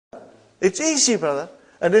It's easy, brother.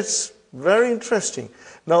 And it's very interesting.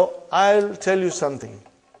 Now, I'll tell you something.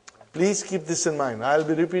 Please keep this in mind. I'll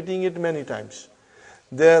be repeating it many times.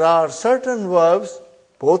 There are certain verbs,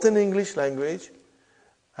 both in English language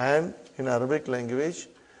and in Arabic language,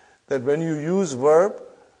 that when you use verb,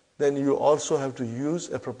 then you also have to use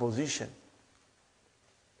a preposition.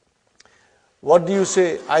 What do you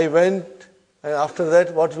say? I went, and after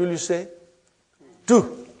that, what will you say?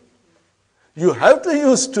 To. You have to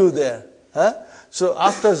use to there. Huh? So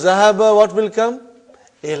after zahaba, what will come?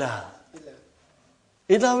 Ila.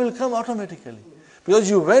 Ila will come automatically. Because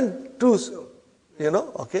you went to,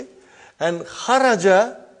 okay. And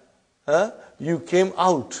kharaja, you came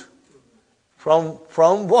out. From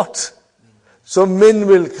what? So min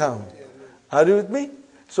will come. Are you with me?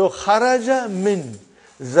 So kharaja min,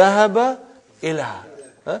 zahaba ila.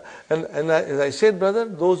 And as I said, brother,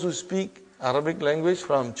 those who speak Arabic language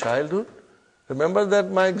from childhood, remember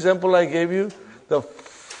that my example I gave you, the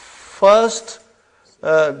first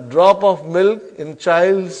drop of milk in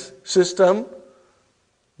child's system,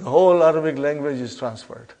 the whole Arabic language is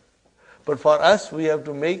transferred. But for us, we have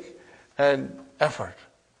to make an effort.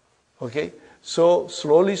 Okay? So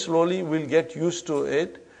slowly we'll get used to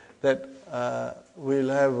it, that we'll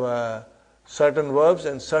have certain verbs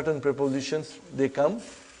and certain prepositions, they come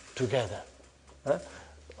together.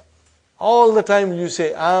 All the time you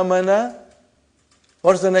say amana,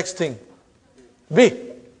 what's the next thing? Bi.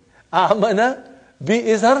 Amana, bi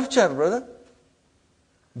is harf jar, brother.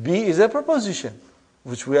 Bi is a preposition,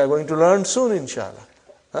 which we are going to learn soon, inshallah.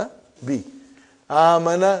 Bi.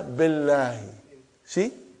 Amana billahi.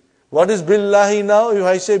 See? What is billahi now? If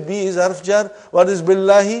I say bi is harf jar, what is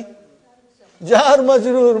billahi? Jar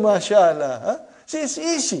majroor, mashallah. See, it's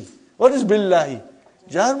easy. What is billahi?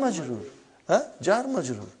 Jar majroor. Jar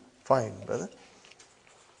majroor. Fine, brother.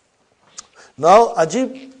 Now,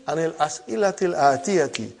 ajib anil as'ilatil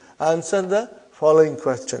atiyati. Answer the following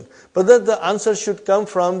question. But then the answer should come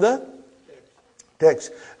from the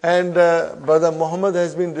text. And Brother Muhammad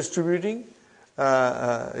has been distributing.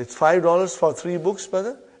 It's $5 for 3 books,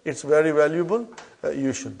 brother. It's very valuable.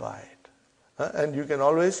 You should buy it. And you can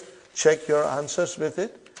always check your answers with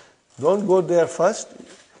it. Don't go there first.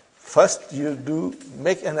 First you do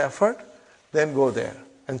make an effort, then go there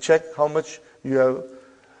and check how much you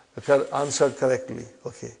have answered correctly.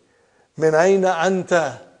 Okay. Min aina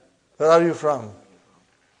anta? Where are you from?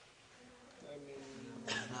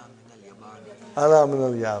 Ana min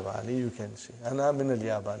al-Yabani. You can see. Ana min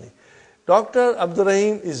al-Yabani. Dr.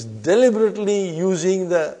 Abdurrahim is deliberately using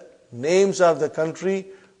the names of the country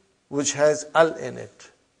which has al in it.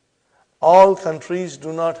 All countries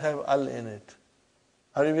do not have al in it.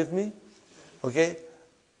 Are you with me? Okay.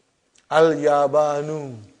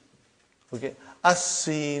 Al-Yabanu. Okay.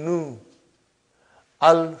 As-Sinu.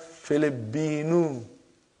 Al-Filipinu.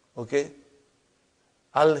 Okay.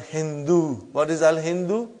 Al-Hindu. What is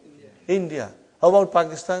Al-Hindu? India. How about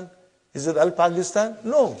Pakistan? Is it Al-Pakistan?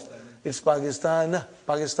 No. It's Pakistan.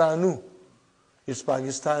 Pakistanu. It's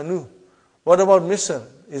Pakistanu. What about Misr?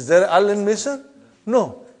 Is there Al in Misr?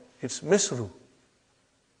 No. It's Misru.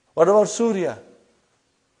 What about Surya?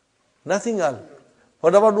 Nothing Al.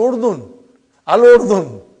 What about Urdun?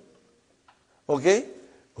 Al-Urdun. Okay?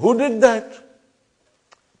 Who did that?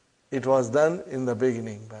 It was done in the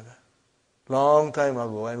beginning, brother. Long time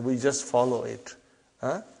ago, and we just follow it.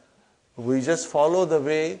 We just follow the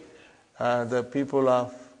way the people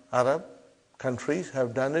of Arab countries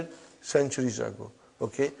have done it centuries ago.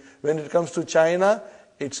 Okay? When it comes to China,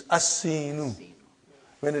 it's As-Sinu.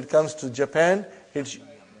 When it comes to Japan, it's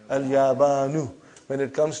Al-Yabanu. When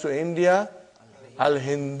it comes to India,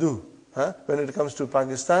 Al-Hindu. When it comes to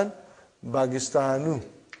Pakistan, Bagistanu.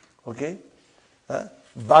 Okay?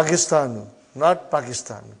 Bagistanu, not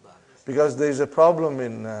Pakistan. Because there is a problem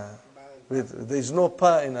there is no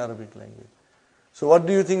pa in Arabic language. So what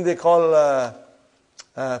do you think they call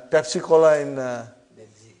Pepsi Cola in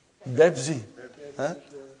Bepsi?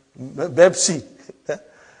 Bepsi.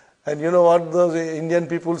 And you know what those Indian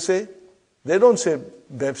people say? They don't say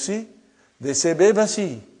Bepsi, they say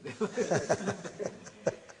Bebasi.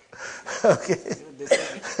 Okay.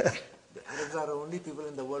 The Arabs are the only people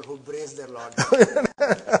in the world who praise their Lord.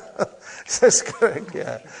 That's correct,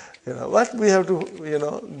 yeah. What we have to,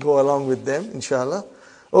 go along with them, inshallah.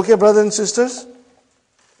 Okay, brothers and sisters.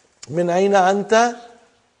 Min aina anta?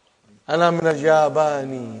 Ana min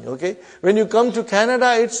al-Yabani. Okay? When you come to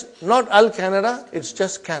Canada, it's not Al-Canada, it's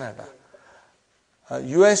just Canada.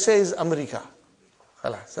 USA is America.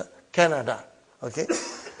 Canada. Okay?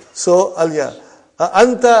 So,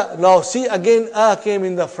 Anta, now see again, A came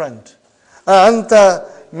in the front. Anta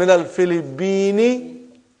min al-Filipini.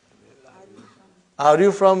 Are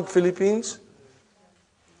you from Philippines?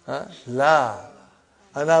 La.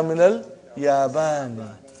 Ana minal Yabani.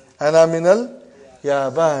 Ana minal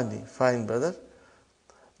Yabani. Fine, brother.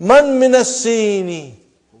 Man minassini.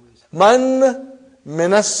 Man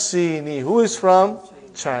minassini. Who is from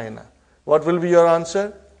China? What will be your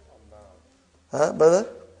answer? Brother?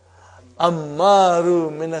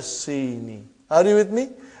 Ammaru minassini. Are you with me?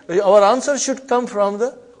 Our answer should come from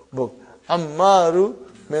the book. Ammaru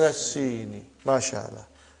minassini. MashaAllah.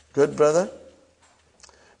 Good, brother.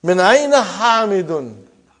 Min aina hamidun.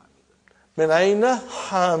 Min aina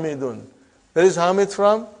hamidun. Where is Hamid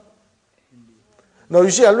from? Now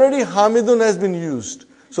you see, already Hamidun has been used.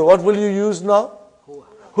 So what will you use now?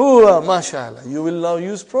 Huwa, mashallah. You will now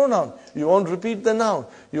use pronoun. You won't repeat the noun.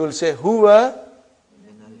 You will say huwa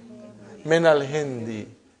min al Hindi.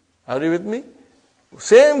 Are you with me?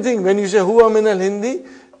 Same thing when you say huwa min al Hindi.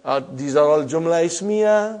 These are all jumla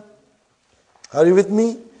ismiya. Are you with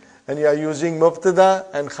me? And you are using mubtada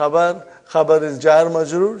and khabar. Khabar is jar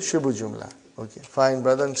majrur, shibu jumla. Okay, fine,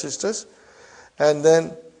 brothers and sisters. And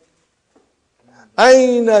then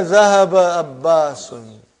Aina zahaba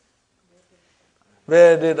Abbasun.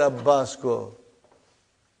 Where did Abbas go?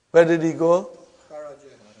 Where did he go?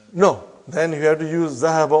 No. Then you have to use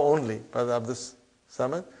zahaba only, Brother Abdul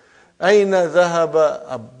Samad. Aina zahaba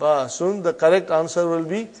Abbasun. The correct answer will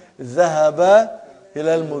be zahaba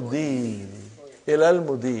ilal mudiri. Ilal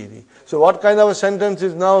mudiri. So what kind of a sentence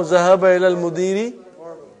is now zahaba ilal mudiri?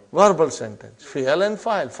 Verbal sentence. Fi'al and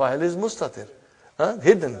fa'il. Fa'il is mustatir.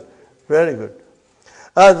 Hidden. Very good.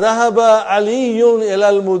 Zahaba aliyun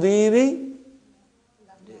ilal mudiri?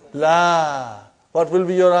 La. What will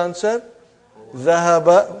be your answer?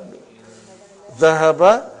 Zahaba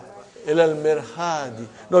ilal mirhadi.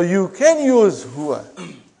 No, you can use huwa.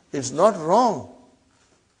 It's not wrong.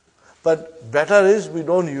 But better is we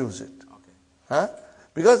don't use it.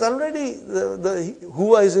 Because already the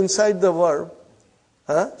huwa is inside the verb.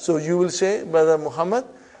 So you will say, Brother Muhammad,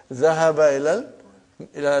 Zahaba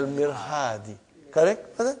ilal mirhadi.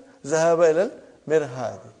 Correct, brother? Zahaba ilal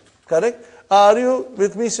mirhadi. Correct? Are you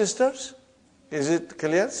with me, sisters? Is it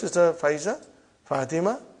clear, Sister Faiza?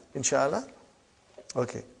 Fatima? Inshallah?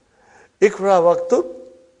 Okay. Ikra waktub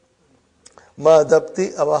ma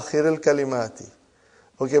dabti awakhir al kalimati.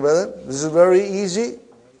 Okay, brother? This is very easy.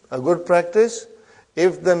 A good practice.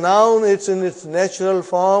 If the noun is in its natural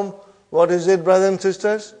form, what is it, brothers and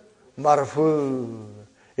sisters? Marfu.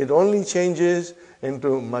 It only changes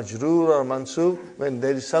into majroor or mansub when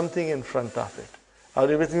there is something in front of it. Are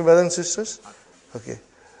you with me, brothers and sisters? Okay.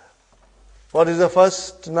 What is the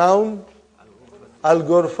first noun?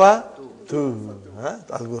 Al-Ghurfa tu.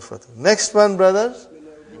 Al-Ghurfa tu. Next one, brothers.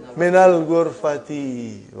 Min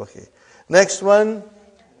al-Ghurfati. Okay. Next one.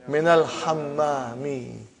 Min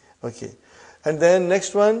al-Hammami. Okay. And then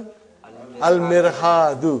next one.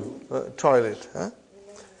 Al-Mirhadu. Toilet.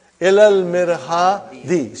 Ilal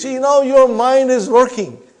mirhadi. See, now your mind is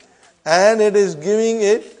working and it is giving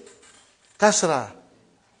it kasra.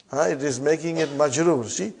 It is making it majroor.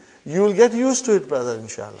 See, you will get used to it, brother,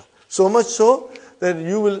 inshallah. So much so that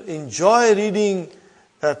you will enjoy reading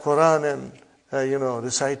Quran and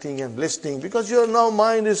reciting and listening because your now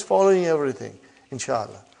mind is following everything,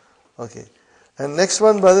 inshallah. Okay. And next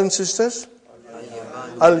one, brothers and sisters.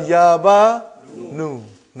 Al-Yabanu.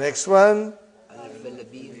 Next one.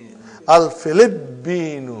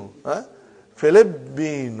 Al-Filibinu.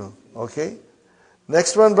 Filibinu. Okay.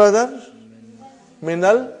 Next one, brother.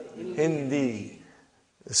 Minal Hindi.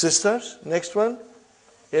 Sisters, next one.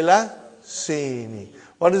 Ila Sini.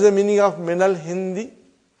 What is the meaning of Minal Hindi?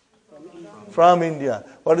 From India.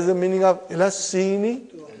 What is the meaning of Ila Sini?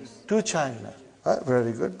 To China.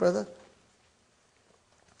 Very good, brother.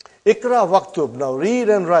 Ikra waktub. Now read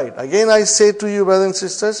and write. Again I say to you, brothers and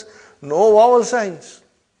sisters, no vowel signs.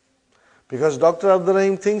 Because Dr. Abdul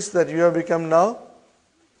Rahim thinks that you have become now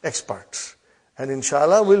experts. And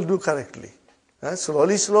inshallah we'll do correctly.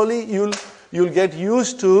 Slowly you'll get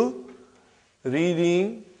used to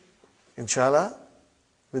reading, inshallah,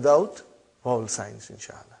 without vowel signs,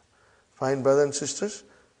 inshallah. Fine, brothers and sisters.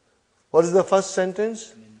 What is the first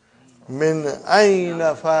sentence? Min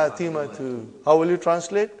aina Fatimatu. How will you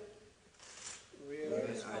translate?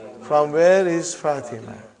 From where is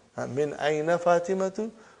Fatima? Min aina Fatimatu.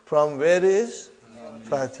 From where is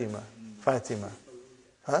Fatima? Fatima.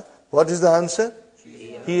 What is the answer?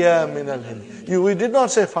 Hiya min al-Hind. We did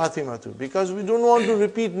not say Fatima too because we don't want to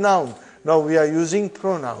repeat noun. Now we are using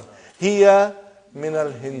pronoun. Hiya min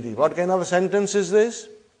al-Hindi. What kind of a sentence is this?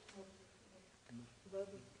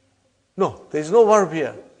 No, there is no verb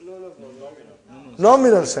here.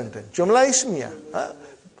 Nominal sentence. Jumla ismiya.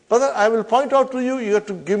 Brother, I will point out to you, you have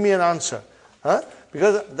to give me an answer.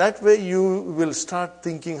 Because that way you will start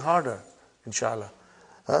thinking harder, inshallah.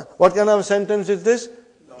 What kind of sentence is this?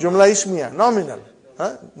 Jumla ismiya, nominal.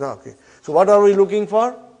 No, okay. So what are we looking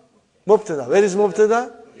for? Mubtada. Where is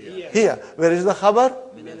mubtada? Here. Where is the khabar?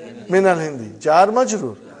 Min al-hindi. Jar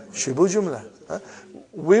majroor. Shibu jumla.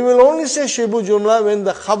 We will only say shibu jumla when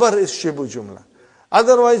the khabar is shibu jumla.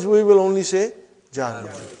 Otherwise we will only say jar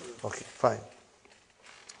majroor. Okay, fine.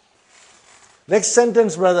 Next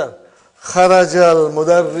sentence, brother. Kharajal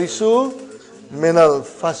mudarrisu min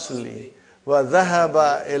al-fasli wa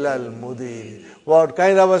dhahaba ila al-mudir. What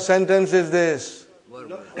kind of a sentence is this?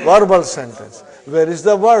 Verbal sentence. Where is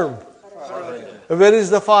the verb? Where is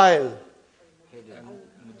the file?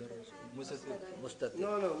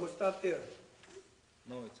 No, mustatir.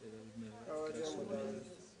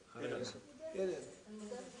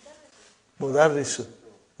 Mudarrisu.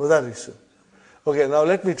 Mudarrisu. Okay, now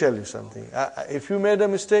let me tell you something. If you made a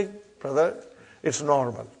mistake, brother, it's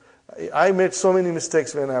normal. I made so many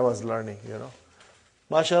mistakes when I was learning,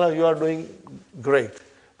 MashaAllah, you are doing great.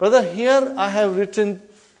 Brother, here I have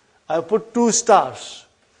put 2 stars.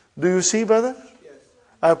 Do you see, brother? Yes.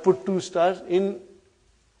 I have put 2 stars in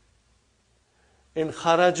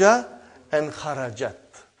kharaja and kharajat.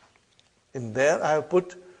 In there I have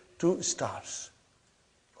put 2 stars.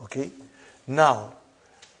 Okay? Now,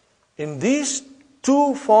 in these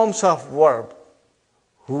 2 forms of verb,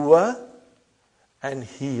 huwa and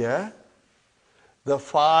here, the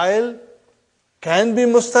file can be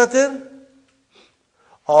mustatir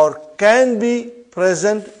or can be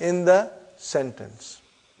present in the sentence.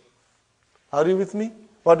 Are you with me?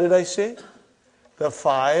 What did I say? The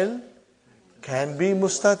file can be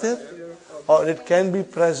mustatir or it can be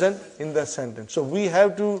present in the sentence. So we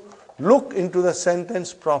have to look into the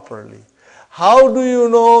sentence properly. How do you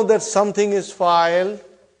know that something is file?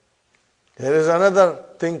 There is another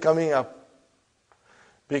thing coming up.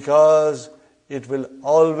 Because it will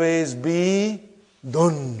always be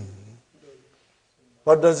dun.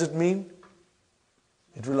 What does it mean?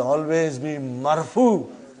 It will always be marfu.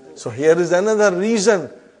 So here is another reason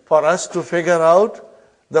for us to figure out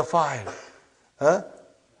the file.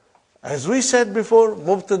 As we said before,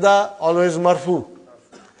 mubtada always marfu.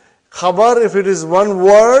 Khabar, if it is one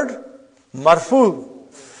word, marfu.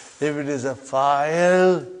 If it is a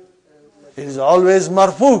file, it is always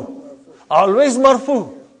marfu. Always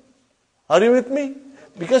marfu. Are you with me?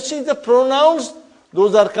 Because see, the pronouns,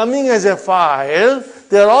 those are coming as a file,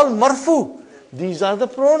 they are all marfu. These are the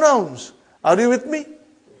pronouns. Are you with me?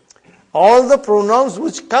 All the pronouns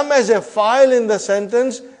which come as a file in the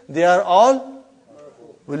sentence, they are all,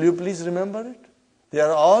 will you please remember it? They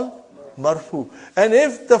are all marfu. And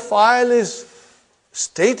if the file is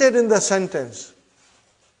stated in the sentence,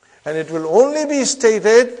 and it will only be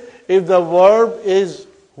stated if the verb is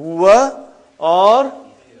huwa or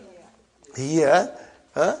here,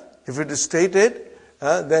 if it is stated,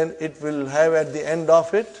 then it will have at the end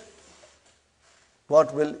of it,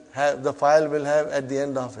 what will have, the file will have at the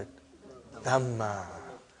end of it? Dhamma.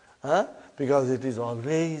 Because it is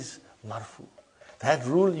always marfu. That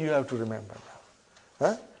rule you have to remember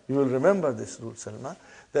now. You will remember this rule, Salma,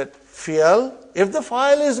 that fi'al, if the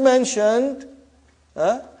file is mentioned,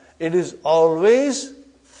 it is always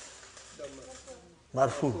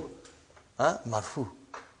marfu. Marfu.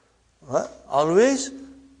 Always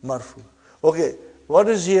marfu. Okay, what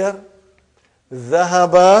is here?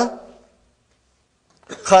 Dhahaba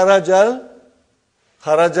kharajal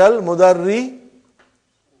mudarri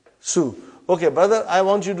su. Okay, brother, I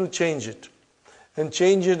want you to change it. And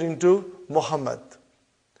change it into Muhammad.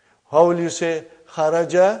 How will you say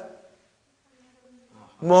kharaja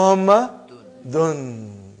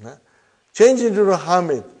Muhammadun? Change it into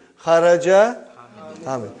Hamid. Kharaja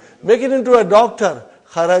Hamid. Make it into a doctor.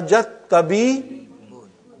 Kharajat tabi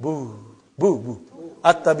bu.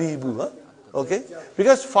 At-tabibu. Okay?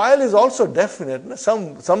 Because file is also definite.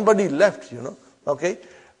 Somebody left, Okay?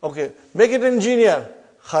 Okay. Make it engineer.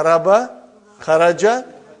 Kharaja,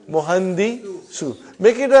 Muhandi, Su.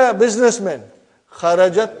 Make it a businessman.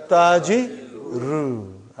 Kharajat taji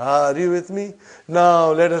ru. Are you with me?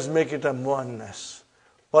 Now let us make it a muannas.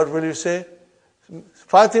 What will you say?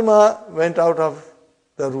 Fatima went out of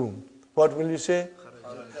the room. What will you say?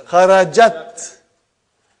 Kharajat.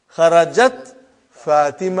 Kharajat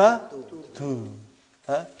Fatima tu.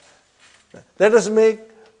 Let us make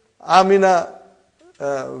Amina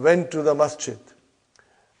went to the masjid.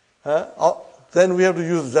 Then we have to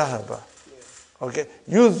use Zahaba. Okay?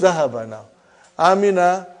 Use Zahaba now.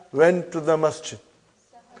 Amina went to the masjid.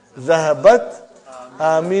 Zahabat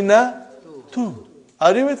Amina tu.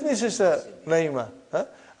 Are you with me, Sister Naima?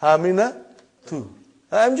 Aminatu.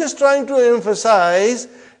 I'm just trying to emphasize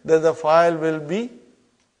that the file will be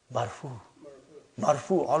marfu.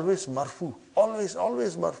 Marfu, always marfu. Always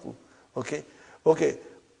marfu. Okay? Okay.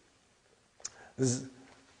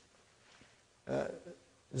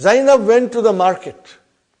 Zainab went to the market.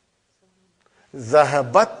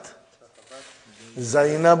 Zahabat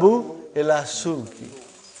Zainabu ila suki.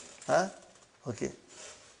 Okay.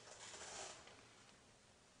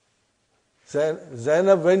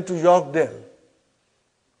 Zainab went to Yorkdale.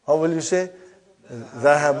 How will you say?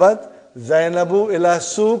 Zahabat Zainabu ila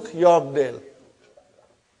suk Yorkdale.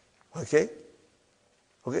 Okay?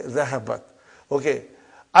 Okay, Zahabat. Okay.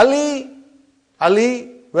 Ali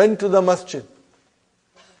went to the masjid.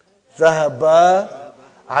 Zahaba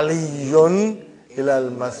Aliyun ila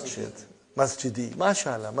al-masjid. Masjidi.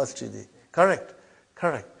 MashaAllah, masjidi. Correct.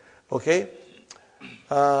 Okay.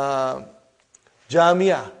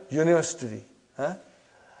 Jamia, university.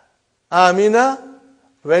 Amina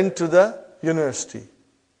went to the university.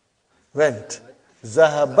 Went.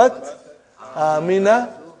 Zahabat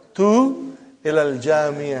Amina tu ila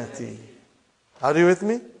al-jamiyati. Are you with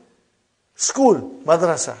me? School,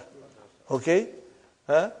 madrasa. Okay?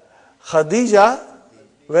 Khadija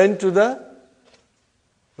went to the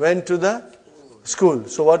school.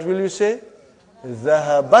 So what will you say?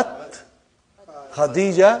 Zahabat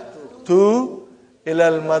Khadija tu ila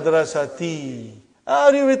al-madrasati.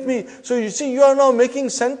 Are you with me? So you see, you are now making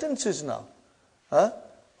sentences now.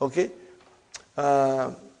 Okay?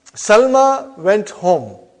 Salma went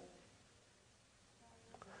home.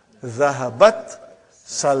 Zahabat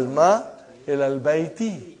Salma ila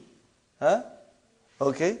al-bayti.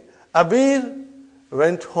 Okay? Abir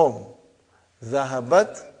went home.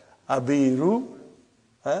 Zahabat Abiru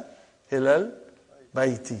ila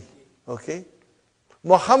al-bayti. Okay?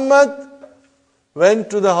 Muhammad went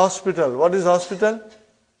to the hospital. What is hospital?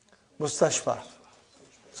 Mustashfa.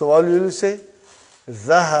 So what will you say?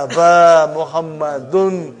 Zahaba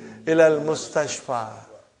Muhammadun ila al-mustashfa.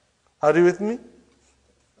 Are you with me?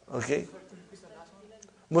 Okay.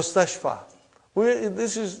 Mustashfa.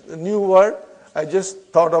 This is a new word. I just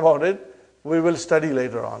thought about it. We will study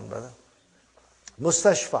later on, brother.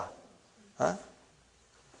 Mustashfa.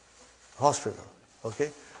 Hospital.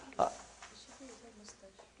 Okay.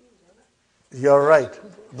 You're right,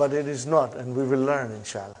 but it is not, and we will learn,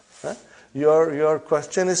 inshallah. Your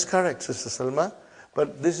question is correct, Sister Salma,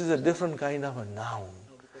 but this is a different kind of a noun.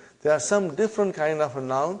 There are some different kind of a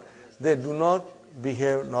noun. They do not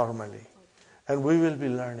behave normally, and we will be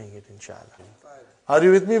learning it, inshallah. Are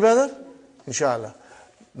you with me, brother? Inshallah.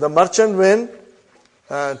 The merchant went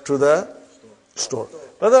to the store.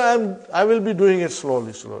 Brother, I will be doing it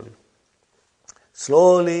slowly.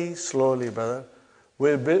 Slowly, brother.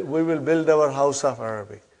 We will build our house of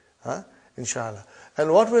Arabic. Inshallah.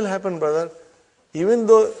 And what will happen, brother, even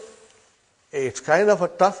though it's kind of a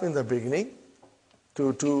tough in the beginning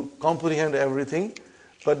to comprehend everything,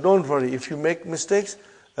 but don't worry. If you make mistakes,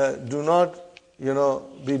 do not,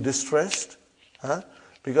 be distressed.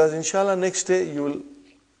 Because inshallah next day you will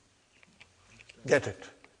get it.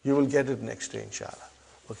 You will get it next day, inshallah.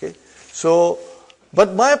 Okay? So,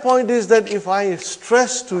 but my point is that if I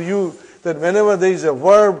stress to you that whenever there is a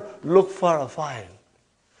verb, look for a file,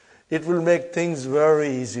 it will make things very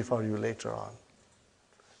easy for you later on.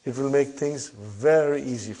 It will make things very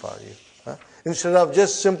easy for you. Instead of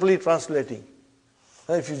just simply translating.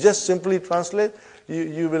 If you just simply translate,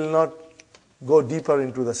 you will not go deeper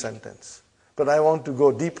into the sentence. But I want to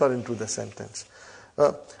go deeper into the sentence.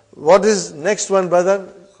 What is next one, brother?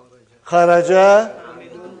 Kharaja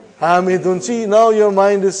Hamidun. See, now your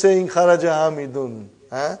mind is saying Kharaja Hamidun.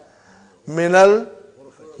 Minal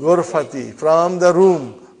Gurfati. From the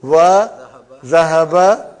room. Wa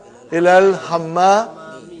Zahaba ilal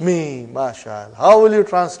Hammami. MashaAllah. How will you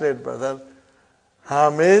translate, brother?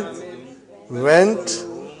 Hamid went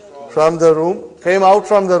from the room, came out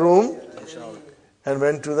from the room and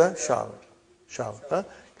went to the shower.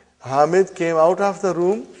 Hamid came out of the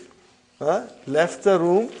room, left the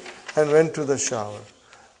room and went to the shower.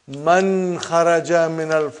 Man kharaja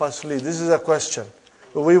min al-fasli. This is a question.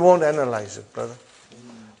 We won't analyze it, brother.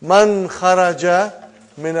 Man kharaja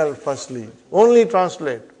min al-fasli. Only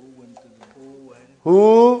translate.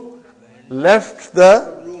 Who left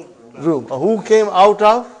the room? Who came out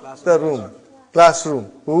of the room?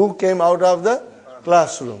 Classroom. Who came out of the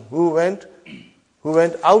classroom? Who went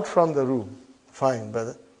out from the room? Fine,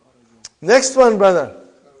 brother. Next one, brother.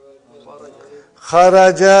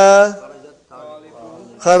 Kharajat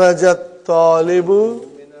talibu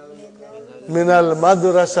min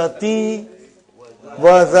al-madrasati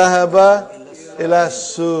wa dhahaba ila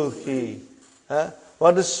suki.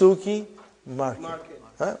 What is Suki? Market.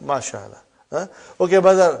 Huh? MashaAllah. Huh? Okay,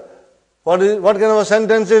 brother. What kind of a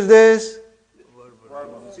sentence is this?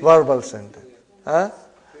 Verbal sentence. Huh?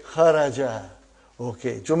 Kharaja.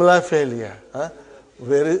 Okay. Jumla failure. Huh?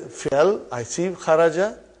 Where is fi'al? I see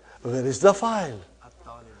kharaja. Where is the file?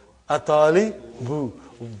 Atali bu.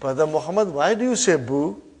 Brother Muhammad, why do you say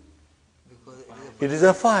bu? It is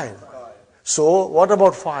a file. So, what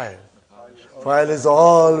about file? File is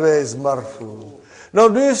always marfu. Now,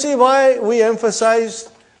 do you see why we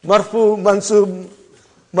emphasized marfu, mansub,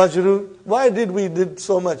 majrur? Why did we did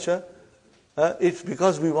so much? It's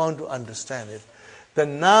because we want to understand it. The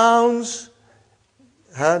nouns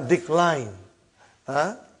decline.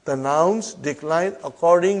 The nouns decline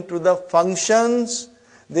according to the functions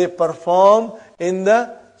they perform in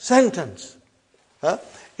the sentence.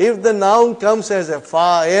 If the noun comes as a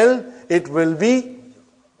fa'il, it will be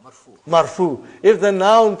marfu. If the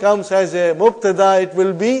noun comes as a mubtada, it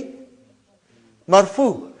will be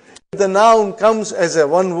marfu. If the noun comes as a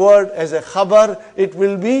one word, as a khabar, it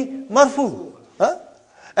will be marfu.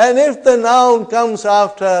 And if the noun comes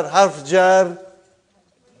after harf jar,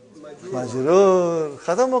 majroor,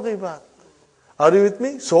 khatam ho gayi baat. Are you with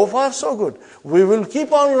me? So far, so good. We will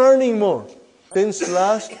keep on learning more. Since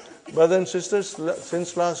last, brothers and sisters,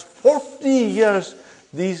 since last 40 years,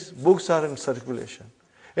 these books are in circulation.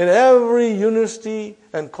 In every university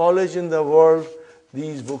and college in the world,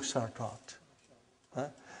 these books are taught.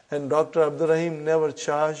 And Dr. Abdul Rahim never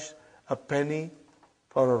charged a penny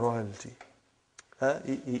for a royalty.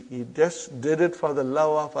 He just did it for the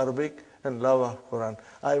love of Arabic and love of Quran.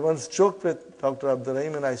 I once joked with Dr. Abdul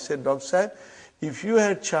Rahim and I said, Dr. Sahib, if you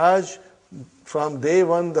had charged from day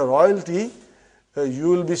one the royalty, you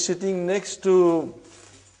will be sitting next to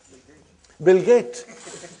Bill Gates.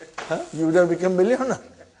 You would have become millionaire.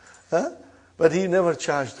 But he never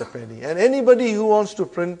charged a penny. And anybody who wants to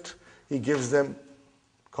print, he gives them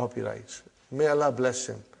copyrights. May Allah bless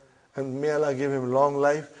him. And may Allah give him long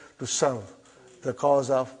life to serve the cause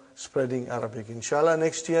of spreading Arabic. Inshallah,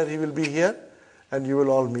 next year he will be here and you will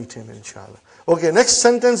all meet him, inshallah. Okay, next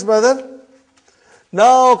sentence, brother.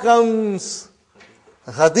 Now comes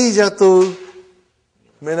Khadijatu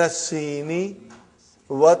Minasini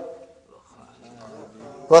wa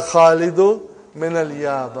Khalidu min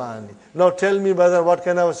al-Yabani. Now tell me, brother, what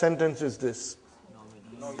kind of a sentence is this?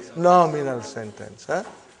 Nominal sentence.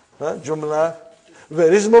 Jumla.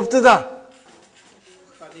 Where is Mubtada?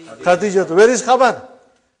 Khadijatu. Where is Khabar?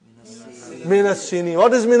 Minasini.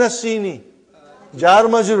 What is Minasini? Jar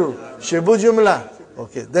majrur. Shibu jumla.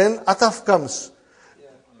 Okay. Then ataf comes.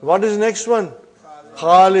 What is next one?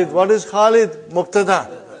 Khalid. What is Khalid? Mubtada.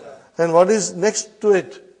 And what is next to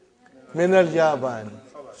it? Min al-Yabani.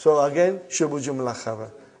 So again, Shibu jumla khabar.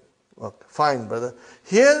 Okay, fine, brother.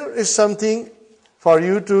 Here is something for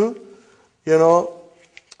you to,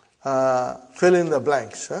 fill in the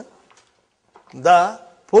blanks.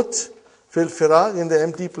 Put, fil firag in the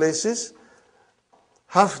empty places.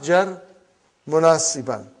 Harf jar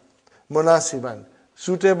munasiban. Munasiban.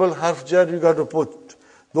 Suitable harf jar you got to put.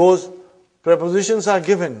 Those prepositions are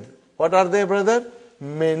given. What are they, brother?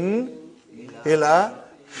 Min, ila,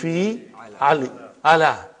 fi, ali,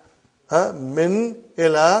 ala. Min,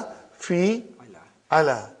 ila, fi,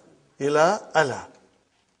 ala. Ila, ala.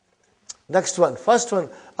 Next one. First one.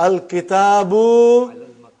 Al-kitabu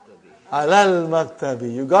alal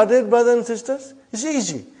maktabi. You got it, brothers and sisters? It's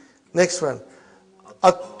easy. Next one.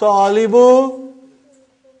 At-talibu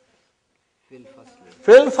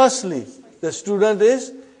fil fasli. The student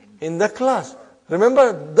is in the class.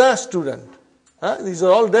 Remember, the student. These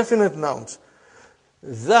are all definite nouns.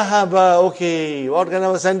 Zahaba, okay. What kind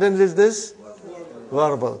of a sentence is this?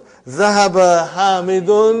 Verbal. Zahaba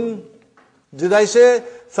hamidun. Did I say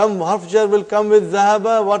some harf jar will come with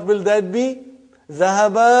zahaba? What will that be?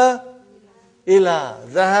 Zahaba ila.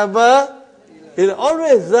 Zahaba ila.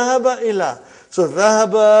 Always zahaba ila. So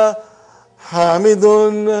zahaba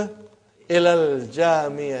hamidun ilal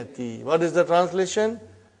jamiyati. What is the translation?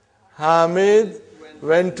 Hamid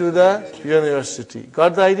went to the university.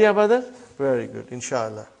 Got the idea, brother? Very good,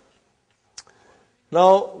 inshallah.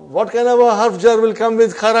 Now, what kind of a harf jar will come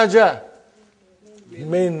with kharaja?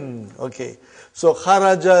 Min. Okay. So,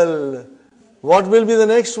 kharajal. What will be the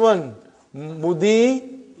next one?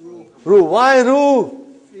 Mudi. Ru. Why ru?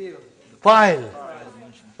 File.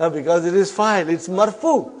 Because it is file. It's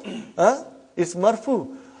marfu. It's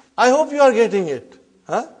marfu. I hope you are getting it.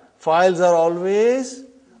 Files are always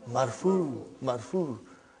marfu. Marfu.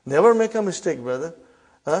 Never make a mistake, brother.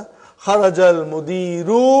 Kharajal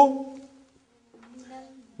mudiru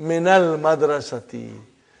minal madrasati.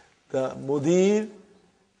 The mudir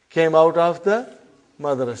came out of the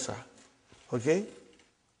madrasa. Okay?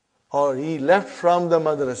 Or he left from the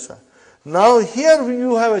madrasa. Now here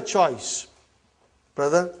you have a choice.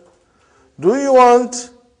 Brother, do you want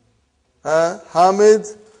Hamid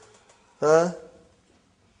to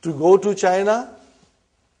go to China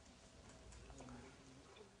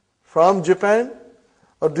from Japan?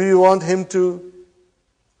 Or do you want him to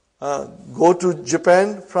go to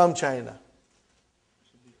Japan from China?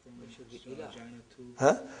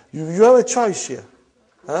 Huh? You have a choice here.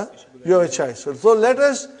 Huh? You have a choice. So let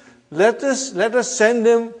us send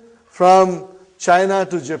him from China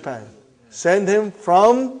to Japan. Send him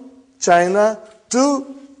from China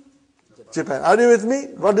to Japan. Are you with me?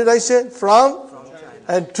 What did I say? From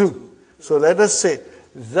and to. So let us say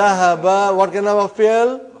Zahaba. What kind of a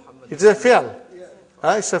fi'l? It's a fi'l.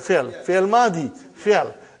 It's a fi'l. Fi'l madi.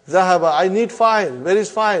 Fi'l. Zahaba. I need file. Where is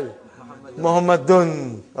file?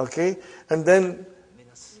 Muhammadun. Okay. And then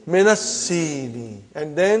Minassini.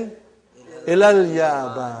 And then Ilal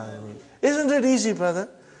Yabani. Isn't it easy, brother?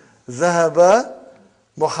 Zahaba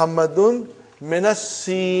Muhammadun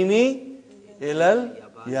Minassini Ilal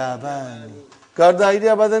Yabani. Got the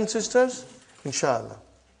idea, brothers and sisters? Inshallah.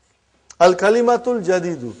 Al Kalimatul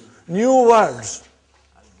Jadidu. New words.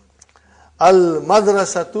 Al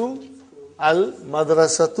Madrasatu. Al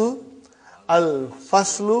Madrasatu. Al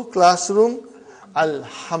Faslu. Classroom. Al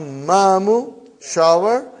Hammamu.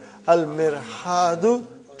 Shower. Al Mirhadu.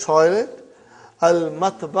 Toilet. Al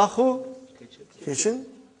Matbahu. Kitchen.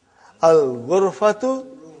 Al Ghurfatu.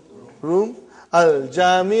 Room. Al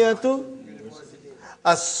Jamiatu.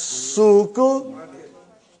 As-Suku.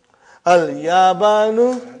 Al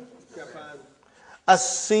Yabanu.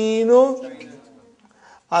 As-Sinu.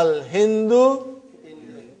 Al Hindu.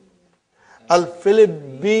 Al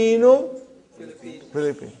Filipino.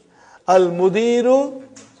 Philippine. Al Mudiru.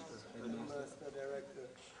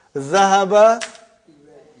 Zahaba.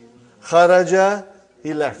 Kharaja.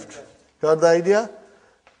 He left. Got the idea?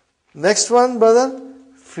 Next one, brother.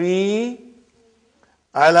 Fi.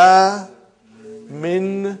 Ala.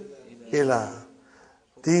 Min. Ila.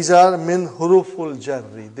 These are min huruful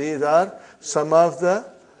jarri. These are some of the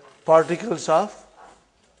particles of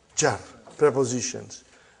jar, prepositions.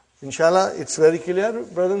 Inshallah, it's very clear,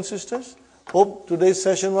 brothers and sisters. Hope today's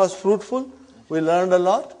session was fruitful. We learned a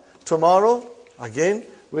lot. Tomorrow, again,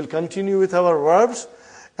 we'll continue with our verbs.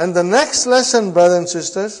 And the next lesson, brothers and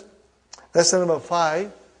sisters, lesson number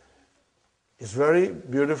 5, is very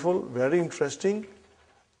beautiful, very interesting.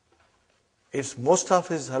 It's most of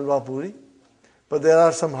his halwa puri, but there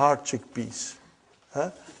are some hard chickpeas.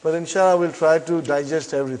 But inshallah, we'll try to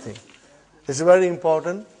digest everything. It's very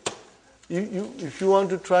important. If you want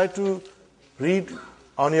to try to read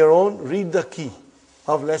on your own, read the key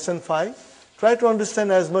of lesson 5. Try to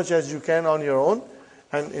understand as much as you can on your own,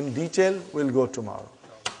 and in detail, we'll go tomorrow.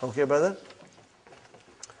 Okay, brother?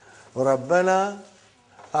 رَبَّنَا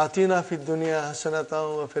آتِنَا فِي الدُّنْيَا حَسَنَةً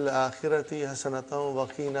وَفِي الْآخِرَةِ حَسَنَةً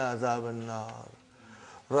وَقِنَا عَذَابَ النَّارِ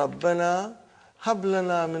رَبَّنَا هَبْ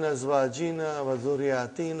لَنَا مِنْ أَزْوَاجِنَا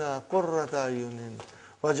وَذُرِّيَّاتِنَا قُرَّةَ أَعْيُنٍ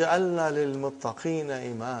وَاجْعَلْنَا لِلْمُتَّقِينَ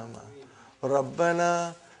إِمَامًا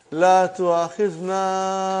رَبَّنَا لَا تُؤَاخِذْنَا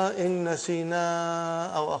إِن نَّسِينَا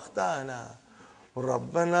أَوْ أَخْطَأْنَا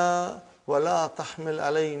رَبَّنَا ولا تحمل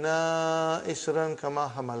علينا إسرا كما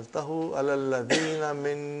حملته على الذين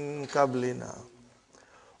من قبلنا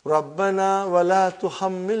ربنا ولا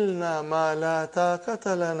تحملنا ما لا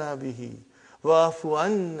طاقة لنا به واعف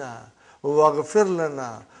عنا واغفر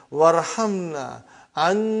لنا وارحمنا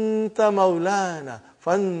أنت مولانا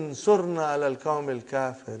فانصرنا على القوم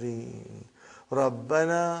الكافرين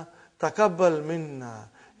ربنا تقبل منا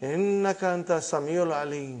إنك أنت السميع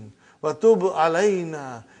العليم وتب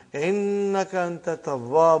علينا إنك أنت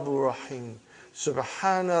التواب الرحيم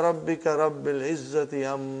سبحان ربك رب العزة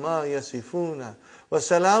عما يصفون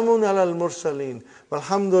وسلام على المرسلين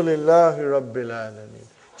والحمد لله رب العالمين.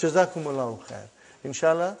 جزاكم الله خير.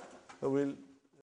 Inshallah, we'll